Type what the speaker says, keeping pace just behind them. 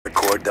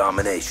for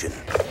domination.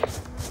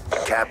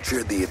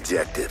 Capture the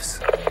objectives.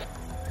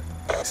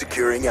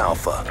 Securing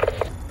Alpha.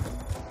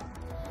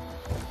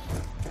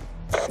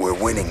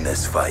 We're winning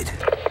this fight.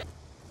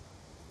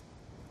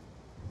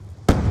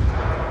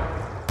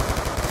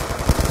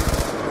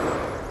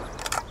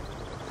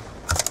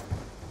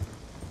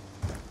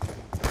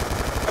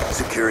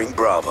 Securing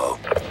Bravo.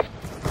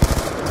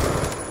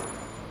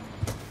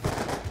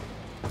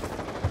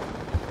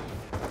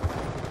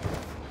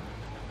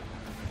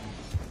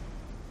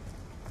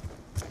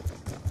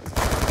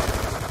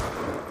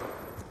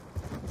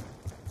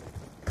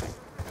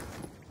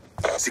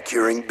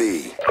 Securing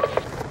B.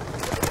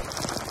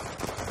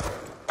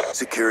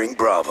 Securing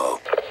Bravo.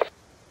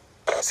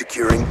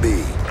 Securing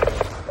B.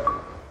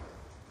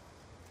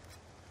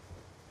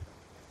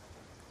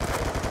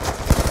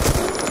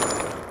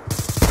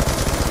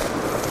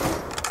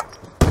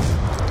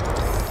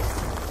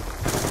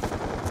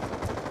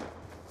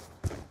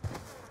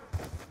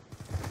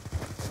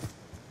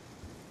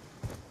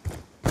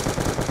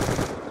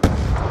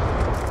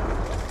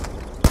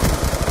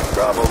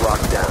 Bravo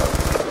locked down.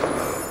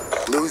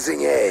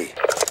 Losing A.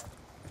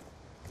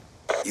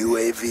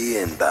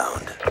 UAV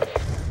inbound.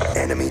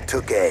 Enemy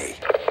took A.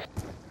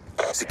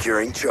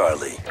 Securing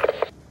Charlie.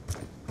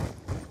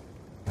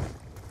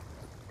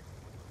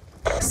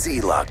 C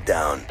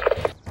lockdown.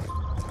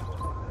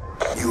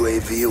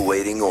 UAV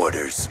awaiting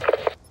orders.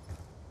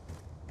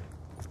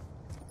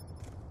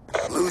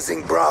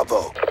 Losing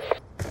Bravo.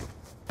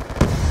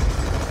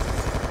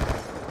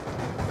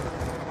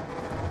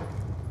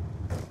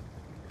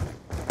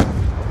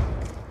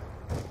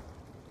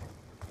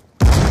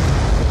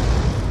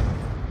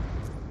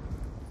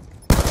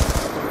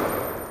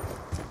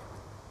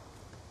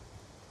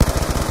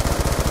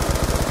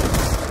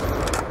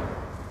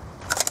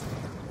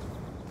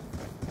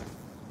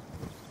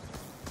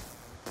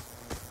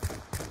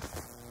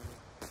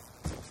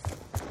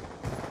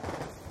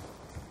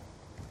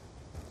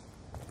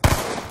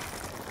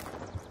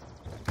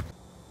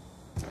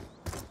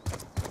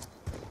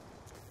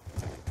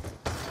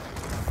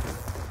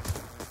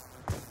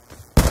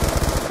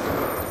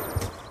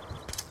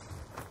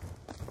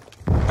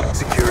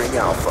 Securing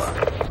Alpha.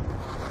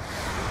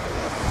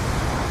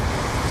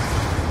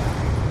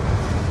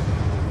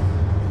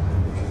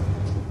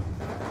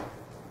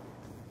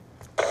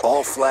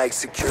 All flags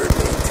secured.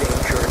 Maintain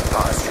current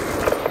posture.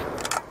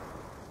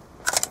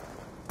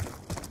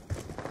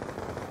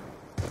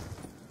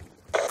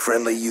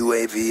 Friendly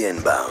UAV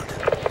inbound.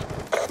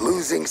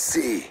 Losing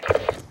C.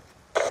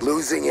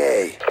 Losing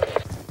A.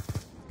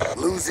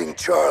 Losing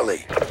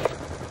Charlie.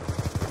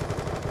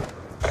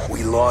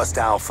 We lost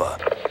Alpha.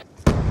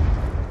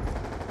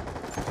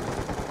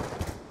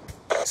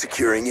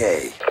 Securing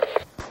A.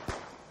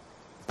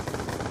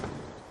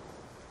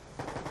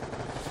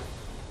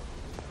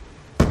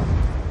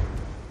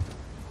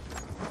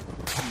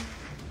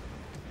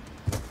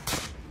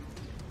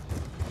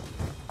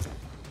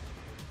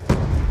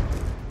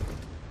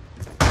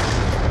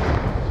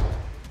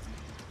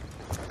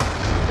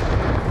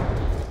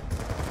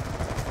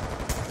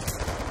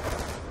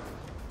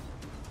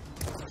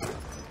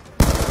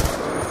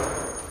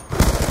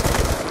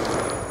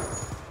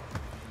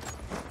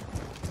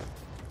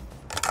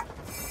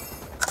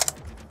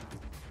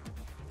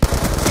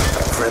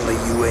 Friendly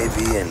UAV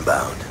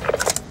inbound.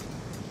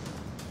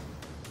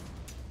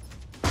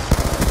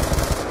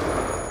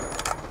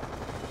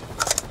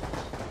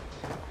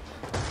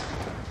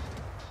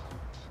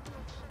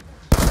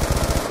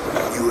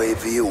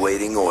 UAV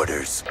awaiting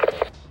orders.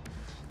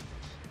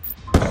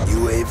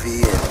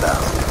 UAV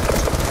inbound.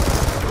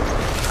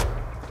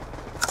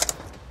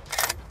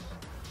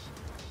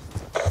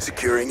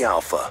 Securing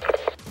Alpha.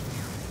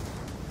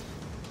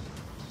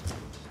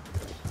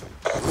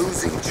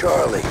 Losing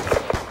Charlie.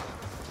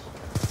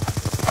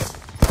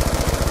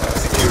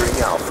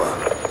 Alpha.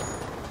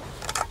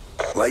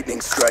 Lightning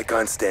strike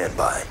on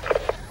standby.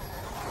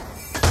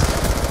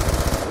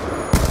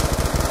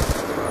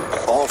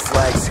 All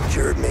flags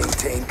secured.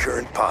 Maintain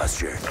current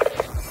posture.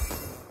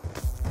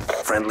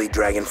 Friendly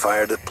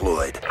Dragonfire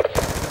deployed.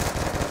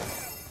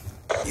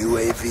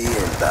 UAV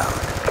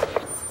inbound.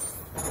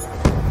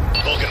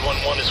 Vulcan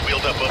 1-1 is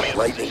wheeled up on me.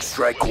 Lightning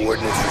strike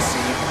coordinates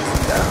received.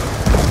 Inbound.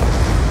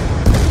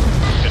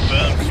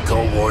 Confirmed.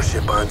 VTOL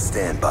warship on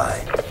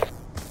standby.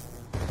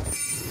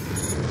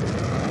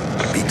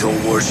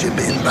 VTOL warship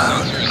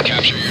inbound.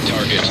 Capture your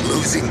target.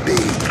 Losing B.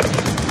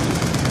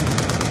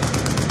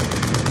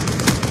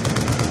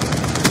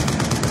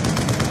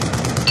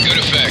 Good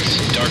effects.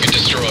 Target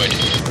destroyed.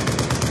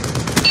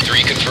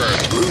 3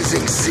 confirmed.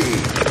 Losing C.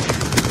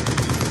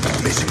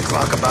 Mission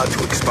clock about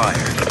to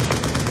expire.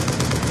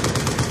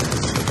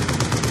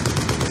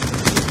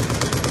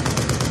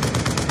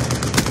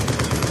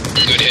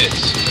 Good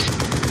hits.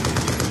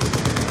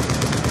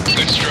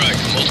 Good strike.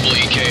 Multiple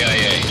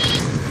EKIA.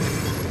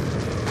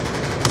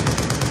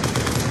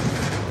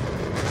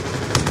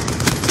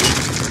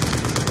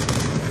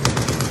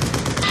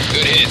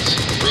 Good hits.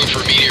 Room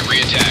for immediate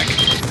re-attack.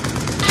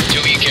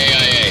 2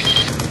 EKIA.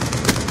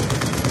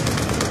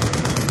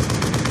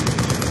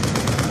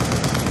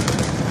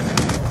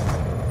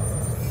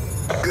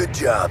 Good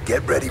job.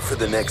 Get ready for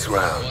the next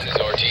round. One is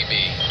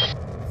RTB.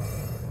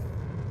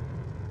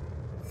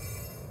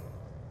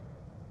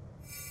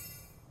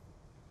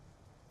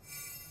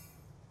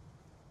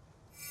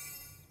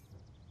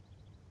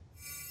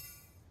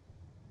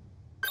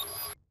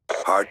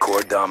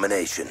 Hardcore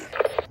domination.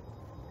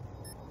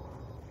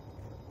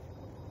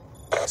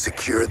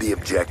 Secure the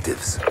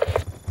objectives.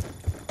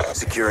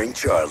 Securing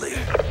Charlie.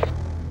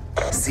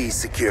 C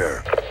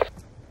secure.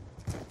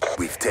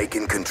 We've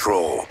taken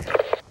control.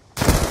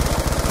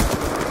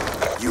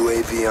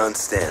 UAV on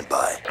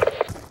standby.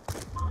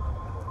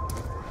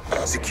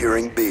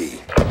 Securing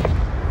B.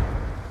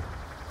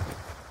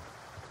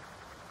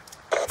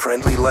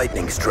 Friendly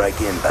lightning strike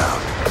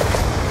inbound.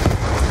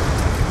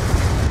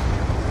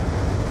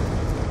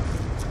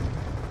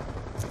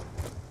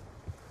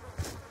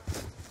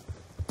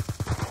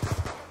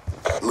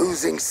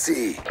 Losing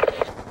C.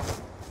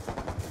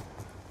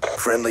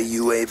 Friendly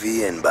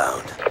UAV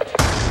inbound.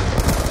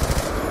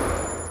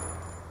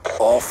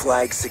 All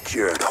flags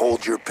secured.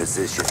 Hold your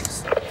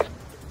positions.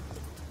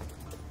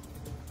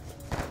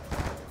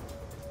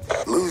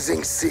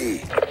 Losing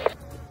C.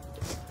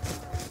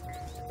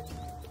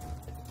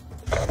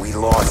 We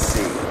lost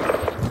C.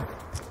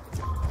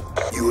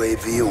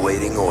 UAV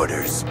awaiting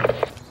orders.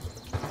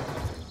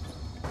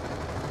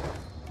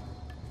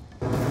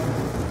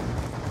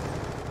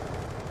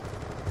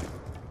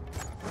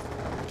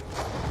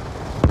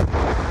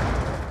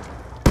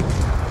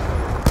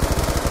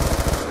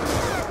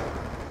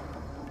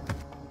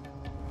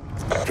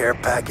 Care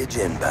package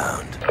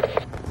inbound.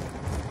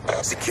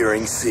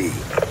 Securing C.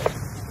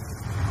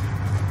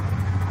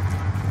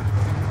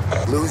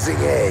 Losing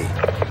A.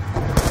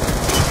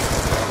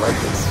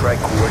 Lightning strike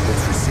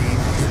coordinates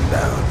received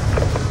inbound.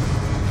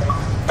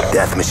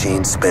 Death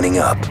machine spinning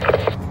up.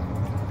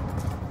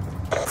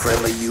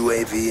 Friendly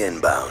UAV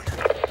inbound.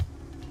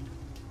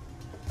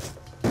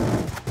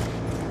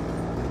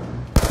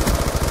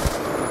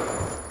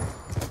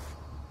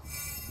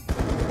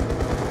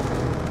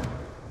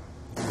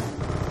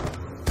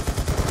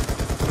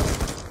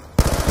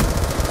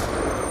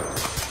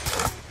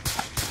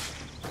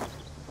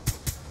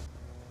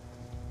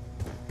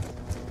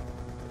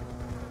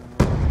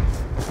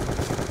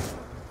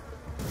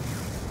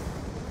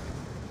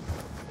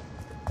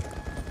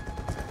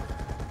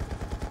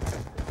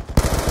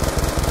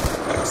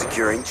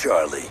 Securing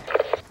Charlie.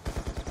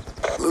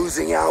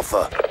 Losing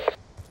Alpha.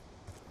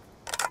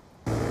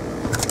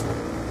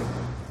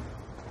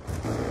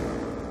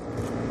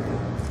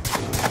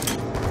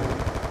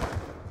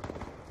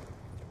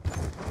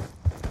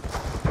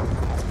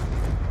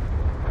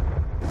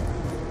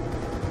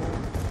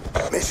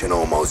 Mission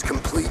almost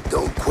complete.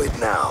 Don't quit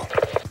now.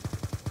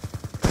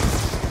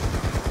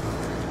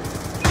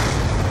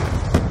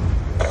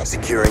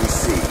 Securing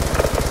C.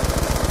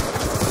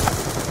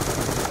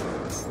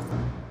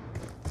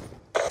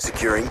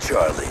 Securing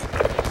Charlie.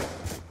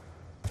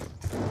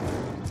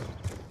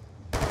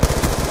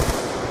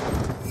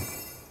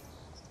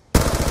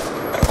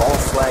 All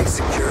flags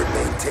secured.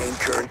 Maintain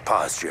current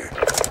posture.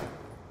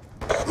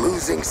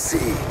 Losing C.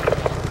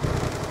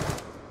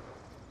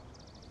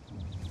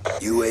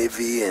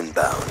 UAV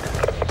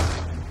inbound.